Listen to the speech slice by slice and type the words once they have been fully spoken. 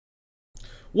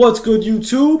What's good,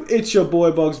 YouTube? It's your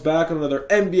boy Bugz back on another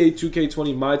NBA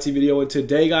 2K20 My Team video, and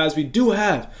today, guys, we do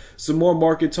have some more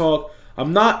market talk.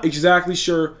 I'm not exactly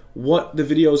sure what the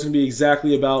video is going to be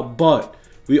exactly about, but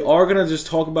we are going to just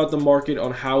talk about the market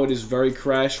on how it is very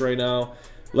crashed right now,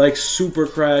 like super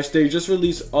crashed. They just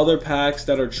released other packs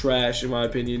that are trash, in my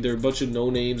opinion. They're a bunch of no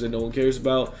names that no one cares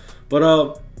about,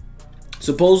 but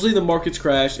supposedly the market's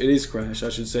crashed. It is crashed, I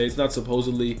should say. It's not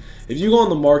supposedly. If you go on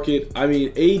the market, I mean,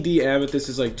 AD Amethyst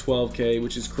is like 12K,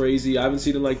 which is crazy. I haven't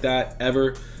seen it like that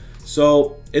ever.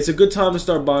 So it's a good time to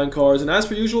start buying cards. And as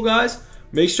per usual, guys,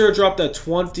 make sure to drop that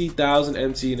 20,000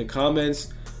 MT in the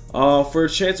comments for a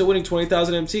chance of winning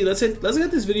 20,000 MT. Let's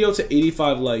get this video to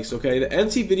 85 likes, okay? The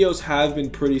MT videos have been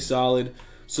pretty solid,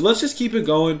 so let's just keep it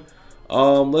going.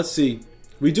 Let's see.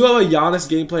 We do have a Giannis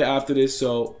gameplay after this,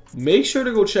 so make sure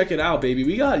to go check it out, baby.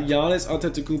 We got Giannis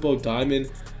Antetokounmpo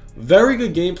Diamond. Very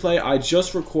good gameplay. I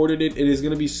just recorded it. It is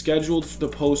going to be scheduled to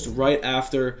post right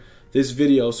after this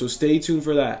video, so stay tuned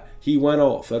for that. He went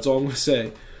off. That's all I'm going to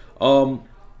say. But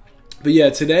yeah,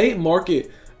 today,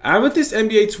 market. Amethyst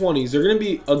NBA 20s. They're going to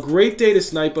be a great day to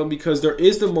snipe them because there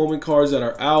is the moment cards that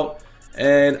are out.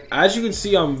 And as you can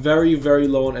see, I'm very, very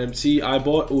low on MT. I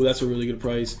bought, oh, that's a really good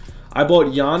price. I bought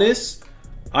Giannis.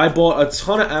 I bought a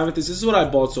ton of Amethyst. This is what I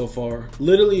bought so far.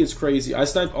 Literally, it's crazy. I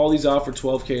sniped all these out for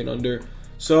 12K and under.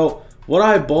 So, what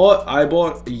I bought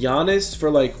Giannis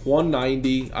for like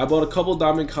 190. I bought a couple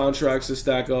diamond contracts to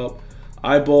stack up.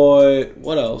 I bought,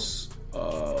 what else?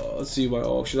 Let's see my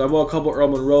auction. I bought a couple Earl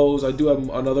Monroes. I do have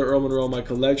another Earl Monroe in my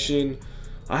collection.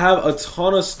 I have a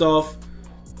ton of stuff.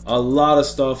 A lot of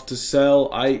stuff to sell.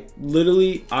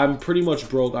 I'm pretty much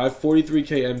broke. I have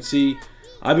 43K MT.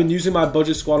 I've been using my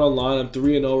budget squad online. I'm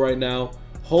 3-0 right now.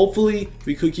 Hopefully,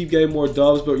 we could keep getting more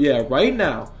dubs. But yeah, right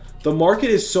now, the market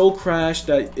is so crashed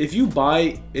that if you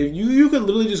buy, you could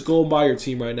literally just go and buy your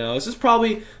team right now. This is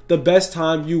probably the best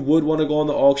time you would want to go on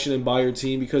the auction and buy your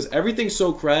team because everything's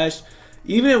so crashed.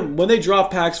 Even when they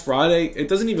drop packs Friday, it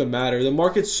doesn't even matter. The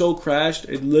market's so crashed,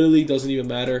 it literally doesn't even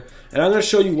matter. And I'm going to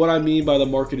show you what I mean by the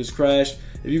market is crashed.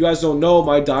 If you guys don't know,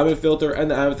 my diamond filter and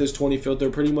the Amethyst 20 filter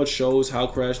pretty much shows how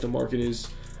crashed the market is.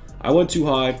 I went too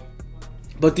high.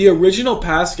 But the original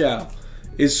Pascal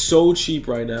is so cheap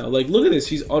right now. Like, look at this.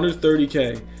 He's under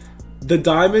 30K. The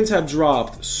diamonds have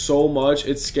dropped so much.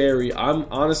 It's scary. I'm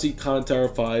honestly kind of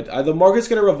terrified. The market's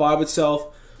going to revive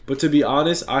itself. But to be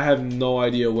honest, I have no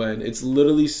idea when. It's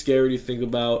literally scary to think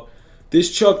about.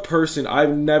 This Chuck person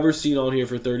I've never seen on here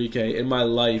for 30K in my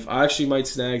life. I actually might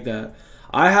snag that.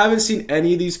 I haven't seen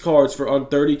any of these cards for on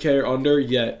 30K or under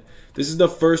yet. This is the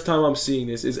first time I'm seeing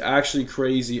this. It's actually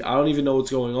crazy. I don't even know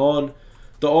what's going on.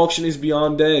 The auction is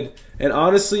beyond dead. And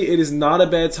honestly, it is not a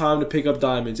bad time to pick up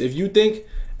diamonds. If you think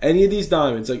any of these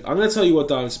diamonds, like I'm going to tell you what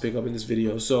diamonds to pick up in this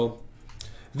video. So,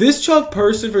 this Chuck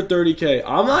person for 30K,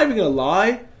 I'm not even going to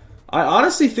lie. I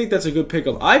honestly think that's a good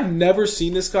pickup. I've never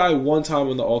seen this guy one time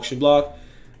on the auction block.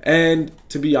 And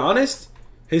to be honest,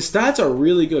 his stats are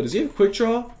really good. Does he have quick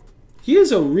draw? He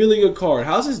is a really good card.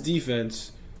 How's his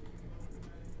defense?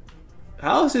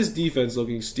 How is his defense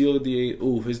looking? Steal at the 8.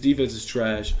 Ooh, his defense is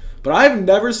trash. But I've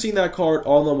never seen that card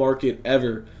on the market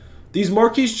ever. These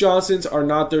Marquise Johnsons are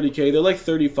not 30K. They're like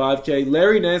 35K.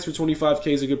 Larry Nance for 25K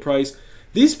is a good price.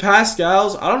 These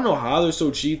Pascals, I don't know how they're so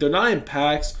cheap. They're not in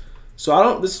packs.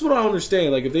 So this is what I don't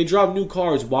understand. Like if they drop new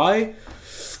cards, why?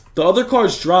 The other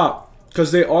cards drop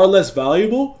because they are less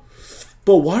valuable.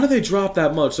 But why do they drop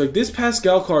that much? Like, this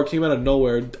Pascal card came out of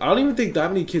nowhere. I don't even think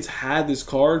that many kids had this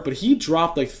card, but he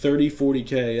dropped like 30,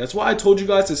 40K. That's why I told you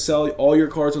guys to sell all your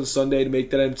cards on Sunday to make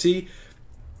that MT.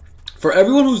 For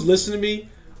everyone who's listening to me,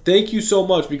 thank you so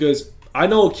much because I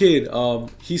know a kid.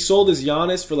 He sold his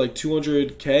Giannis for like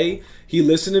 200K. He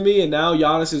listened to me, and now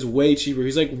Giannis is way cheaper.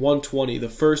 He's like 120, the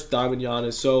first diamond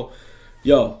Giannis. So,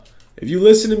 yo, if you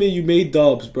listen to me, you made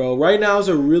dubs, bro. Right now is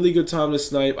a really good time to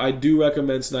snipe. I do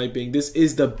recommend sniping. This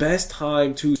is the best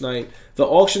time to snipe. The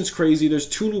auction's crazy. There's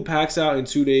 2 new packs out in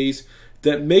 2 days.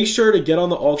 That make sure to get on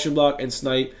the auction block and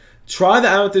snipe. Try the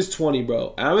Amethyst 20,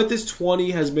 bro. Amethyst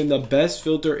 20 has been the best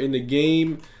filter in the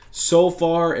game so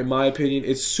far, in my opinion.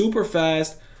 It's super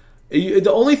fast.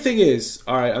 The only thing is,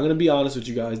 alright, I'm going to be honest with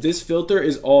you guys. This filter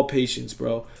is all patience,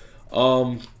 bro.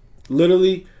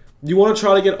 Literally, you want to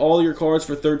try to get all your cards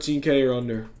for 13K or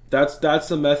under. That's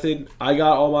the method. I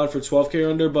got all mine for 12K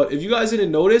or under. But if you guys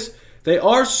didn't notice, they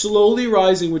are slowly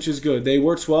rising, which is good. They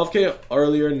were 12K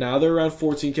earlier. Now they're around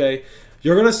 14K.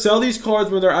 You're going to sell these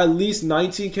cards when they're at least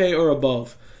 19K or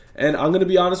above. And I'm going to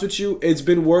be honest with you, it's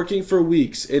been working for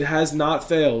weeks. It has not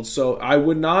failed. So I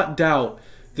would not doubt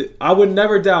I would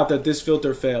never doubt that this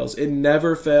filter fails. It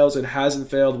never fails. It hasn't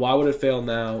failed. Why would it fail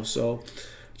now? So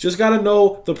Just got to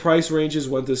know the price ranges,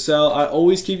 when to sell. I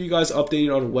always keep you guys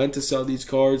updated on when to sell these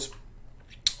cards.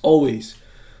 Always.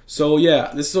 So,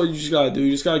 yeah, this is what you just got to do.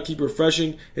 You just got to keep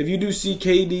refreshing. If you do see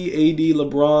KD, AD,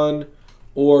 LeBron,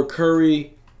 or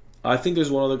Curry, I think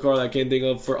there's one other card I can't think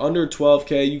of. For under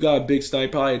 12K, you got a big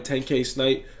snipe, probably a 10K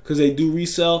snipe, because they do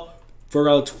resell for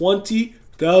around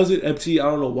 20,000 MT. I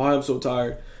don't know why I'm so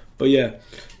tired. But, yeah,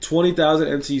 20,000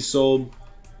 MT sold.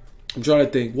 I'm trying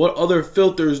to think. What other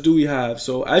filters do we have?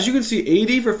 So, as you can see,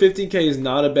 AD for 15K is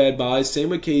not a bad buy. Same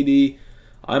with KD.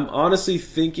 I'm honestly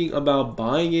thinking about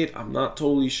buying it. I'm not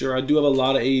totally sure. I do have a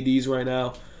lot of ADs right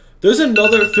now. There's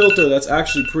another filter that's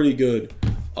actually pretty good.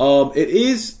 It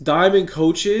is Diamond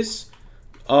Coaches.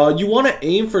 You want to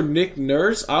aim for Nick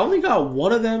Nurse. I only got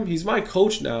one of them. He's my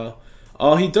coach now.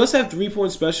 He does have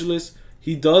 3-point specialist.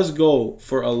 He does go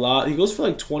for a lot. He goes for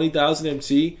like 20,000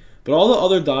 MT. But all the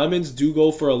other diamonds do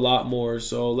go for a lot more.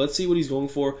 So let's see what he's going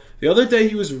for. The other day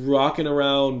he was rocking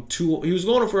around he was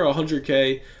going for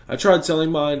 100K. I tried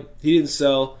selling mine. He didn't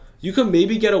sell. You can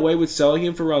maybe get away with selling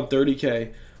him for around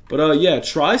 30K. But yeah,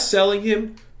 try selling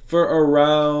him for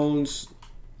around,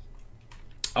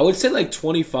 I would say like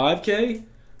 25K.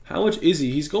 How much is he?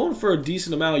 He's going for a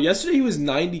decent amount. Yesterday he was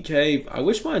 90K. I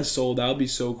wish mine sold. That would be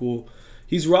so cool.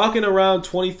 He's rocking around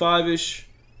 25-ish,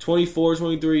 24,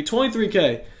 23,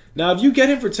 23K. Now, if you get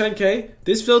him for 10K,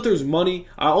 this filter is money.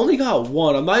 I only got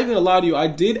one. I'm not even going to lie to you. I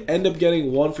did end up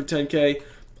getting one for 10K.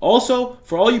 Also,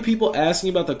 for all you people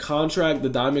asking about the contract, the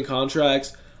diamond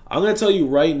contracts, I'm going to tell you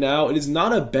right now, it is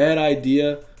not a bad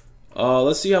idea.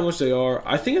 Let's see how much they are.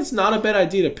 I think it's not a bad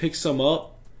idea to pick some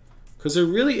up, because there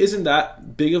really isn't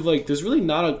that big of like, there's really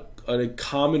not a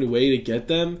common way to get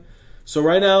them. So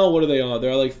right now, what are they on?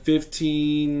 They're like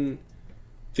 15-ish.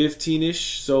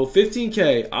 So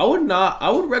 15K. I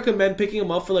would recommend picking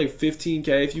them up for like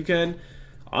 15K if you can.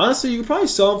 Honestly, you could probably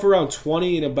sell them for around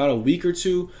 20 in about a week or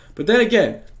two. But then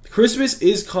again, Christmas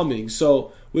is coming.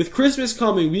 So with Christmas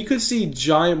coming, we could see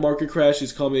giant market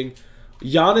crashes coming.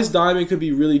 Giannis Diamond could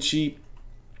be really cheap.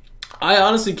 I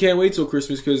honestly can't wait till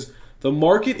Christmas because the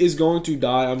market is going to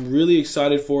die. I'm really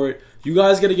excited for it. You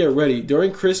guys got to get ready.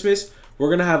 During Christmas, we're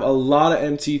going to have a lot of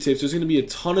MT tips. There's going to be a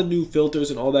ton of new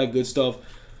filters and all that good stuff.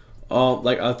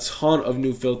 Like a ton of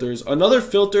new filters. Another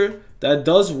filter that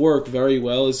does work very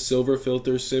well is silver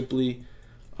filter. Simply,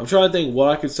 I'm trying to think what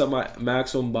I could set my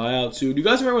maximum buyout to. Do you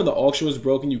guys remember when the auction was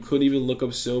broken? You couldn't even look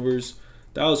up silvers.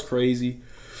 That was crazy.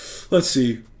 Let's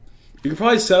see. You could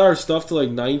probably set our stuff to like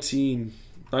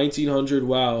 1900.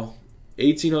 Wow,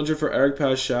 1800 for Eric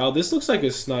Paschal. This looks like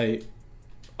a snipe.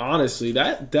 Honestly,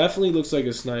 that definitely looks like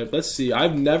a snipe. Let's see.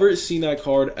 I've never seen that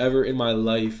card ever in my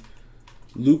life.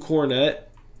 Luke Cornett.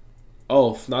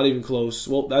 Oh, not even close.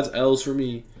 Well, that's L's for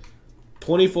me.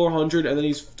 2400, and then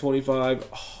he's 25.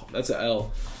 Oh, that's an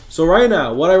L. So right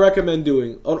now, what I recommend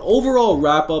doing, an overall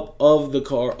wrap-up of the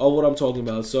card, of what I'm talking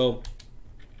about. So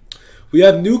we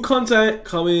have new content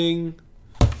coming.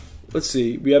 Let's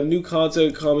see. We have new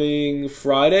content coming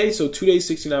Friday. So 2 days,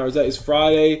 16 hours. That is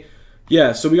Friday.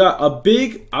 Yeah, so we got a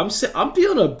big, I'm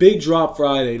feeling a big drop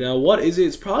Friday. Now, what is it?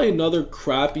 It's probably another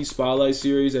crappy Spotlight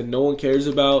series that no one cares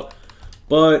about.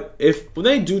 But when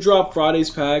they do drop Friday's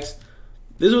packs,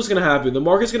 this is what's going to happen. The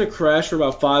market's going to crash for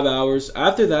about 5 hours.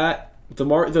 After that, the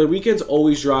weekend's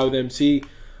always dry with MT.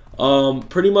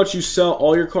 Pretty much you sell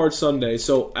all your cards Sunday.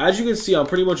 So as you can see, I'm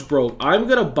pretty much broke. I'm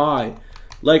going to buy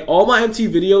like all my MT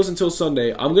videos until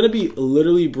Sunday. I'm going to be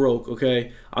literally broke,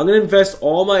 okay? I'm going to invest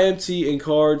all my MT in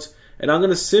cards, and I'm going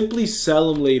to simply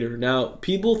sell them later. Now,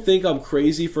 people think I'm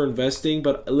crazy for investing,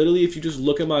 but literally if you just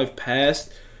look at my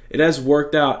past, it has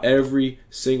worked out every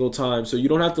single time. So you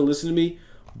don't have to listen to me,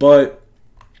 but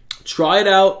try it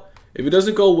out. If it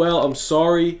doesn't go well, I'm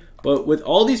sorry. But with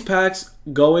all these packs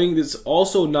going, it's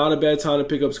also not a bad time to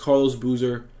pick up Carlos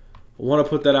Boozer. I want to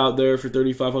put that out there for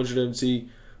 3,500 MT.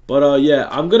 But yeah,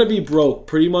 I'm going to be broke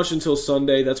pretty much until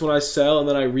Sunday. That's when I sell, and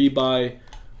then I rebuy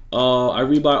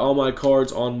all my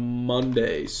cards on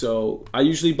Monday. So I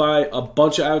usually buy a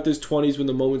bunch of Actors 20s when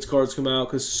the Moments cards come out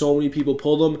because so many people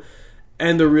pull them.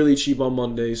 And they're really cheap on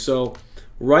Monday. So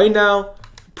right now,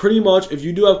 pretty much, if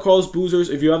you do have Carlos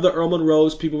Boozers, if you have the Earl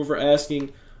Monroes, people were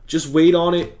asking, just wait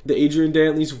on it. The Adrian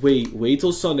Dantleys, wait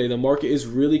till Sunday. The market is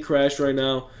really crashed right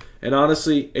now. And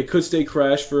honestly, it could stay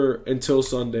crashed until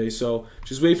Sunday. So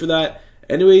just wait for that.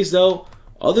 Anyways, though,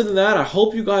 other than that, I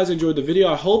hope you guys enjoyed the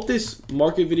video. I hope this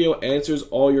market video answers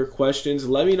all your questions.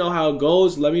 Let me know how it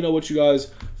goes. Let me know what you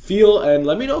guys feel, and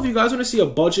let me know if you guys want to see a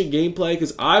bunch of gameplay,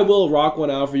 because I will rock one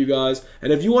out for you guys.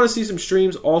 And if you want to see some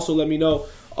streams, also let me know.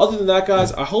 Other than that,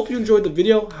 guys, I hope you enjoyed the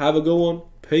video. Have a good one.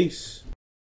 Peace.